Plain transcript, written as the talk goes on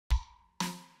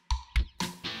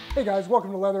Hey guys,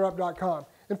 welcome to LeatherUp.com.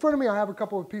 In front of me I have a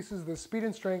couple of pieces of the Speed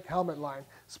and Strength helmet line,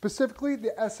 specifically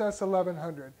the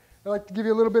SS1100. I'd like to give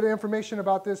you a little bit of information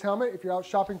about this helmet. If you're out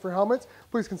shopping for helmets,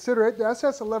 please consider it. The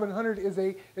SS1100 is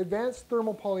a advanced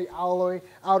Thermo-Poly alloy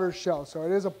outer shell. So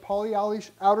it is a poly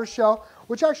outer shell,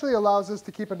 which actually allows us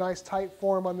to keep a nice tight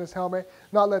form on this helmet,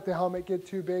 not let the helmet get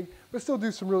too big, but still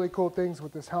do some really cool things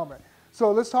with this helmet.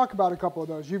 So let's talk about a couple of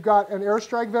those. You've got an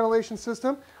Airstrike ventilation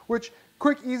system, which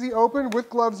quick, easy open with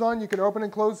gloves on. You can open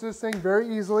and close this thing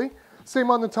very easily. Same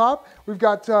on the top. We've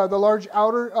got the large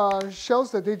outer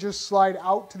shells that they just slide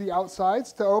out to the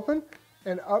outsides to open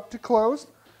and up to close.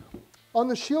 On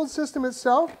the shield system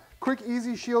itself, quick,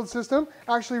 easy shield system.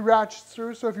 Actually ratchets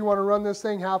through, so if you want to run this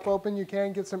thing half open, you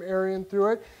can get some air in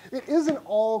through it. It is an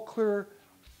all clear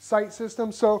sight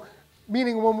system, so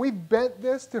meaning when we bent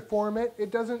this to form it,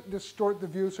 it doesn't distort the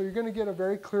view, so you're going to get a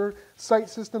very clear sight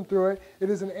system through it. It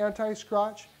is an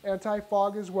anti-scratch,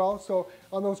 anti-fog as well, so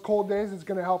on those cold days, it's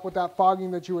going to help with that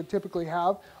fogging that you would typically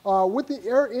have. With the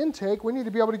air intake, we need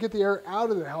to be able to get the air out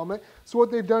of the helmet, so what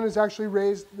they've done is actually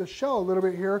raised the shell a little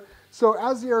bit here, so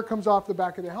as the air comes off the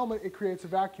back of the helmet, it creates a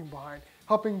vacuum behind,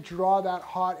 helping draw that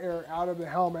hot air out of the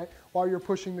helmet while you're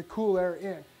pushing the cool air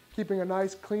in, keeping a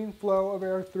nice clean flow of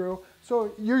air through,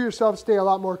 so you yourself stay a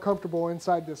lot more comfortable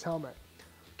inside this helmet.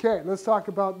 Okay, let's talk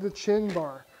about the chin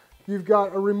bar. You've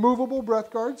got a removable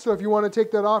breath guard, so if you want to take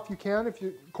that off, you can. If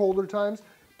you colder times,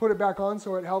 put it back on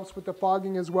so it helps with the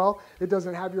fogging as well. It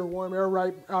doesn't have your warm air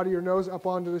right out of your nose up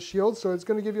onto the shield, so it's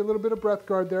going to give you a little bit of breath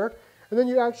guard there. And then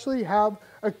you actually have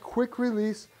a quick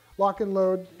release lock and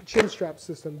load chin strap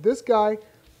system. This guy,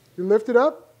 you lift it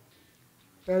up,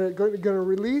 and it's going to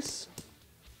release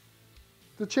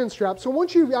the chin strap. So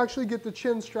once you actually get the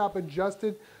chin strap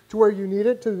adjusted to where you need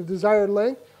it, to the desired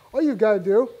length, all you've got to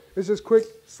do is just quick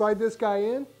slide this guy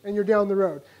in and you're down the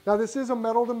road. Now this is a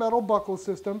metal to metal buckle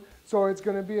system, so it's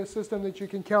going to be a system that you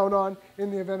can count on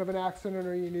in the event of an accident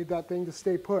or you need that thing to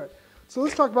stay put. So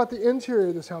let's talk about the interior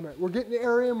of this helmet. We're getting the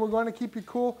air in, we're going to keep you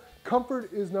cool.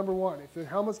 Comfort is number one. If the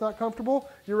helmet's not comfortable,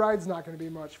 your ride's not going to be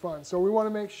much fun. So we want to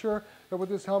make sure that with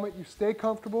this helmet you stay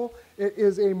comfortable. It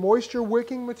is a moisture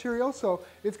wicking material, so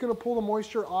it's going to pull the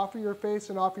moisture off of your face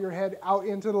and off of your head out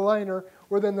into the liner,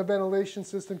 where then the ventilation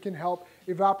system can help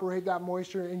evaporate that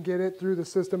moisture and get it through the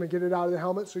system and get it out of the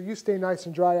helmet so you stay nice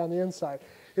and dry on the inside.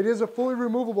 It is a fully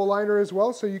removable liner as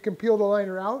well, so you can peel the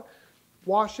liner out,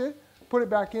 wash it, put it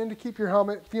back in to keep your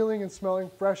helmet feeling and smelling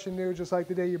fresh and new just like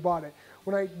the day you bought it.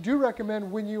 What I do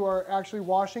recommend when you are actually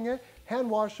washing it, hand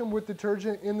wash them with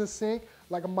detergent in the sink,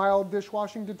 like a mild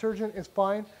dishwashing detergent is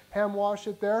fine. Hand wash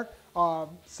it there,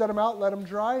 set them out, let them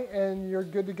dry, and you're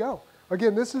good to go.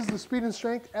 Again, this is the Speed and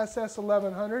Strength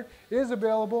SS1100. It is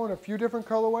available in a few different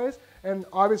colorways and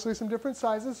obviously some different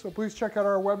sizes, so please check out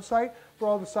our website for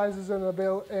all the sizes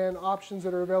and options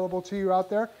that are available to you out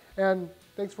there. And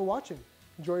thanks for watching.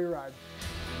 Enjoy your ride.